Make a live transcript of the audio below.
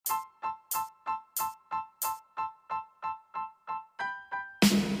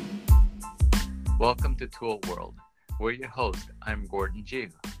Welcome to Tool World. We're your host. I'm Gordon Ju.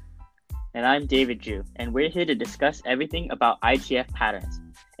 And I'm David Ju, and we're here to discuss everything about IGF patterns.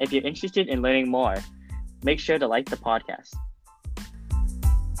 If you're interested in learning more, make sure to like the podcast.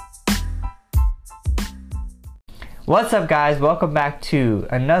 What's up, guys? Welcome back to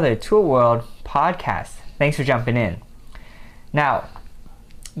another Tool World podcast. Thanks for jumping in. Now,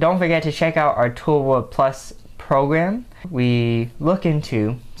 don't forget to check out our Tool World Plus program. We look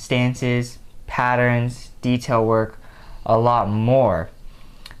into stances, patterns, detail work, a lot more.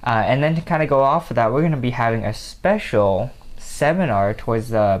 And then to kind of go off of that, we're going to be having a special seminar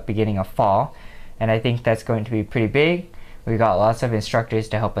towards the beginning of fall. And I think that's going to be pretty big. We got lots of instructors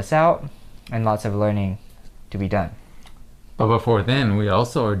to help us out and lots of learning to be done. But before then, we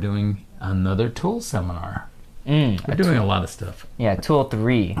also are doing another tool seminar. We're doing a lot of stuff. Yeah, Tool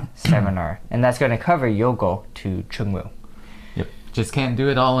 3 seminar. And that's going to cover Yogo to Chungmu. Yep. Just can't do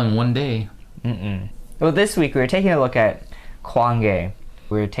it all in one day. Well, this week we were taking a look at Kwange.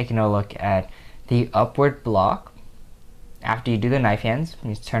 We were taking a look at the upward block. After you do the knife hands,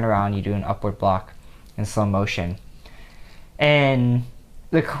 you turn around, you do an upward block in slow motion. And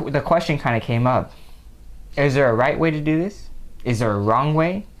the question kind of came up. Is there a right way to do this? Is there a wrong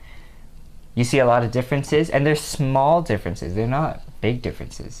way? You see a lot of differences, and they're small differences. They're not big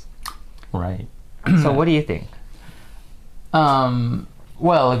differences. Right. So what do you think?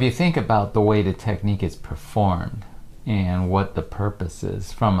 Well, if you think about the way the technique is performed and what the purpose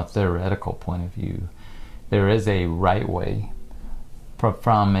is from a theoretical point of view, there is a right way.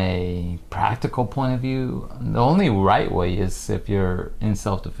 From a practical point of view, the only right way is if you're in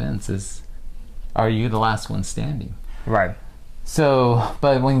self-defense is, are you the last one standing? Right. So,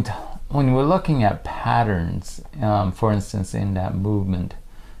 but when we're looking at patterns, for instance, in that movement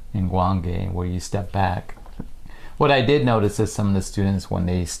in Gwange where you step back, what I did notice is some of the students, when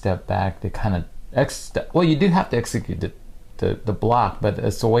they step back, they kind of, well, you do have to execute the block, but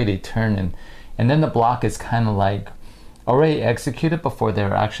it's the way they turn, and then the block is kind of like already executed before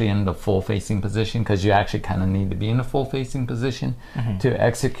they're actually in the full facing position, because you actually kind of need to be in the full facing position to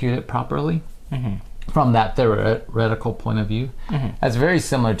execute it properly. From that theoretical point of view. That's very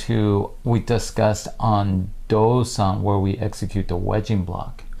similar to we discussed on Do-san, where we execute the wedging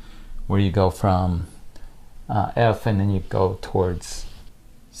block, where you go from F and then you go towards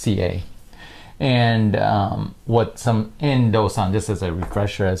CA. And what some in Do-san, just as a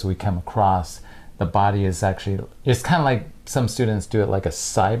refresher, as we come across, the body is actually, it's kind of like some students do it like a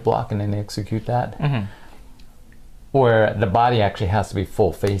side block and then they execute that. Where the body actually has to be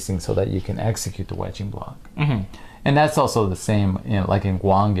full facing so that you can execute the wedging block. And that's also the same, like in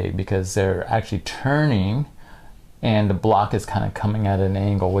Gwange, because they're actually turning and the block is kind of coming at an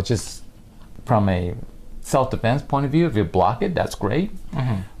angle, which is, from a self-defense point of view, if you block it, that's great.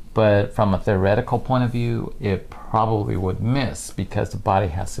 But from a theoretical point of view, it probably would miss because the body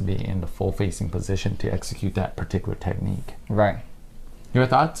has to be in the full facing position to execute that particular technique. Right. Your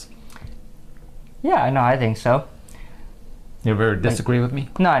thoughts? Yeah, no, I think so. You ever disagree with me?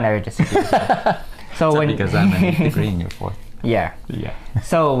 No, I never disagree with you. So when because I'm a degree in your fourth. Yeah. Yeah.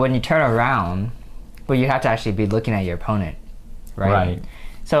 So when you turn around, well, you have to actually be looking at your opponent, right? Right.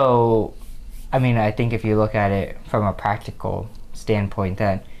 So, I mean, I think if you look at it from a practical standpoint,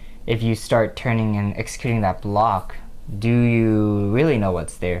 that if you start turning and executing that block, do you really know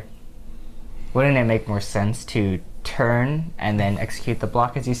what's there? Wouldn't it make more sense to turn and then execute the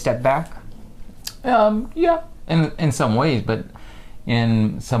block as you step back? Yeah. In some ways, but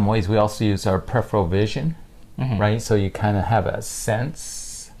in some ways we also use our peripheral vision, right? So you kind of have a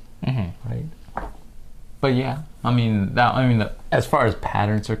sense, right? But yeah, I mean, as far as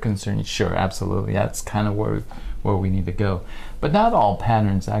patterns are concerned, sure, absolutely, that's kind of where we need to go. But not all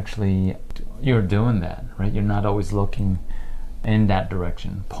patterns actually, you're doing that, right? You're not always looking in that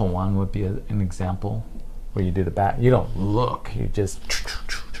direction. Po-wan would be an example where you do the back. You don't look, you just.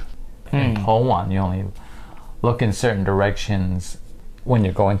 In Po-wan, you only look in certain directions when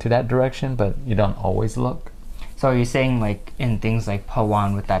you're going to that direction, but you don't always look. So are you saying, like, in things like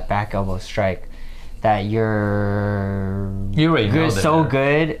Po-wan with that back elbow strike, that you already know that so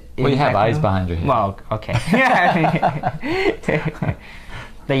good? Well, you have eyes behind your head. Well, okay.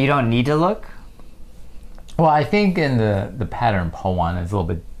 That you don't need to look? Well, I think in the pattern Po-wan is a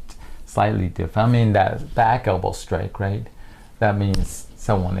little bit slightly different. I mean, that back elbow strike, right? That means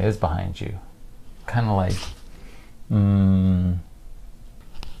someone is behind you. Kind of like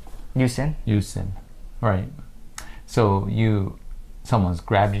Yusin, right? So someone's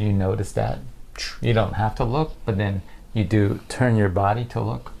grabbed you, notice that. You don't have to look, but then you do turn your body to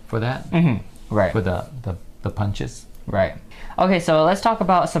look for that, Right. for the punches. Right. Okay, so let's talk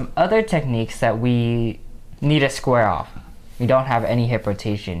about some other techniques that we need to square off. We don't have any hip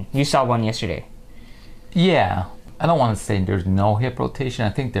rotation. You saw one yesterday. Yeah, I don't want to say there's no hip rotation. I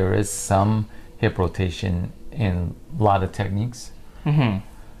think there is some hip rotation in a lot of techniques. Mm-hmm.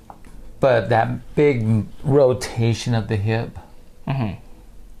 But that big rotation of the hip. Mm-hmm.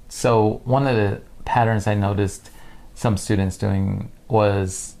 So one of the patterns I noticed some students doing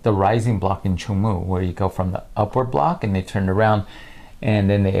was the rising block in Chungmu, where you go from the upward block and they turned around and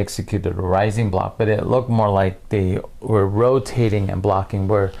then they executed a rising block. But it looked more like they were rotating and blocking,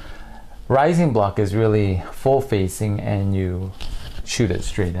 where rising block is really full facing and you shoot it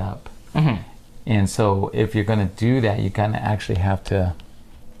straight up. Mm-hmm. And so if you're going to do that, you kind of actually have to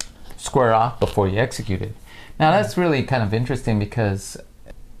square off before you execute it. Now that's really kind of interesting, because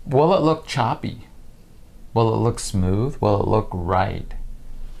will it look choppy? Will it look smooth? Will it look right?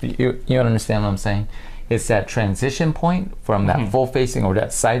 You understand what I'm saying? It's that transition point from that full facing or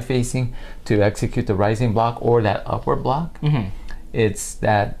that side facing to execute the rising block or that upward block. Mm-hmm. It's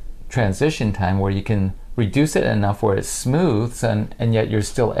that transition time where you can reduce it enough where it's smooth, and yet you're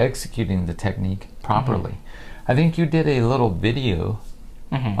still executing the technique properly. I think you did a little video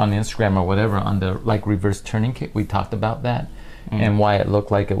on Instagram or whatever on the like reverse turning kick. We talked about that and why it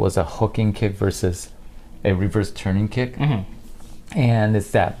looked like it was a hooking kick versus a reverse turning kick. And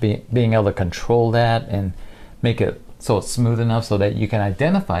it's that being able to control that and make it so it's smooth enough so that you can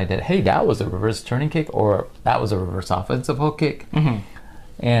identify that, hey, that was a reverse turning kick or that was a reverse offensive hook kick.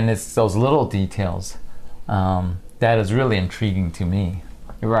 And it's those little details that is really intriguing to me.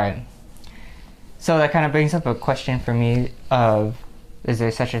 Right. So that kind of brings up a question for me of, is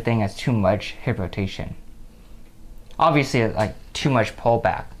there such a thing as too much hip rotation? Obviously, like too much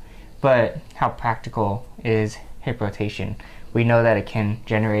pullback, but how practical is hip rotation? We know that it can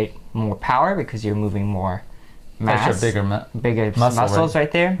generate more power because you're moving more mass, That's your bigger muscle, muscles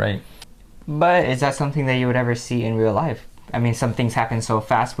right there. Right. But is that something that you would ever see in real life? I mean, some things happen so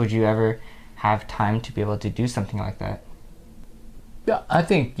fast. Would you ever have time to be able to do something like that? Yeah, I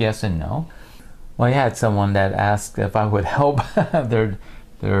think yes and no. Well, I had someone that asked if I would help their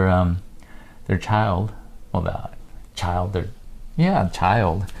child. Well,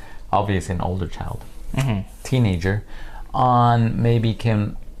 child, obviously an older child, teenager, on maybe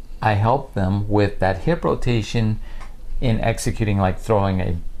can I help them with that hip rotation in executing, like throwing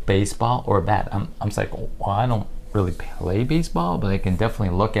a baseball or a bat. I'm like, well, I don't really play baseball, but I can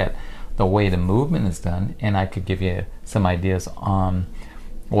definitely look at the way the movement is done, and I could give you some ideas on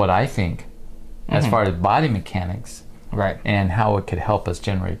what I think as far as body mechanics, right, and how it could help us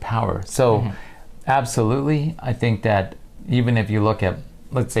generate power. So absolutely, I think that even if you look at,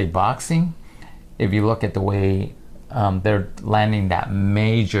 let's say, boxing, if you look at the way they're landing that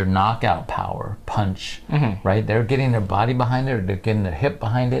major knockout power punch, right? They're getting their body behind it, or they're getting their hip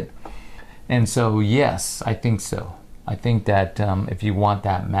behind it. And so, yes, I think so. I think that if you want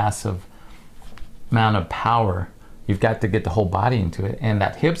that massive amount of power, you've got to get the whole body into it, and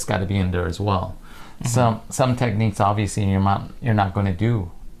that hip's got to be in there as well. Some techniques, obviously, you're not going to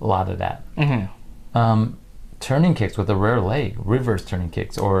do a lot of that. Turning kicks with a rear leg, reverse turning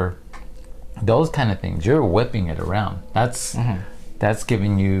kicks, or those kind of things, you're whipping it around. That's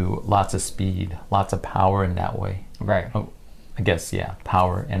giving you lots of speed, lots of power in that way. Right. Oh, I guess, yeah,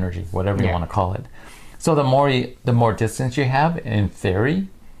 power, energy, whatever you want to call it. So the more distance you have, in theory,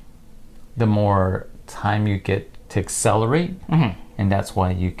 the more time you get to accelerate, and that's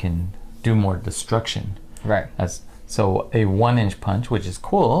why you can do more destruction. Right. So a 1-inch punch, which is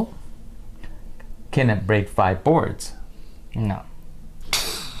cool, can it break 5 boards? No.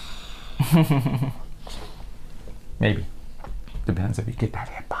 Maybe. Depends if you get that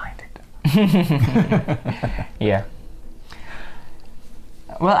hip behind it. Yeah.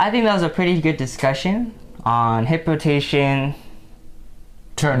 Well, I think that was a pretty good discussion on hip rotation,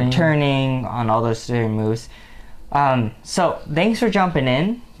 turning, on all those different moves. So thanks for jumping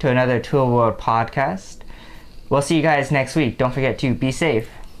in to another Tool World podcast. We'll see you guys next week. Don't forget to be safe.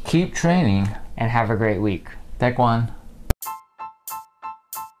 Keep training. And have a great week. Taekwondo.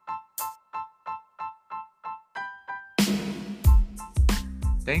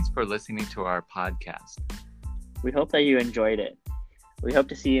 Thanks for listening to our podcast. We hope that you enjoyed it. We hope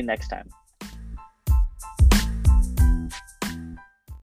to see you next time.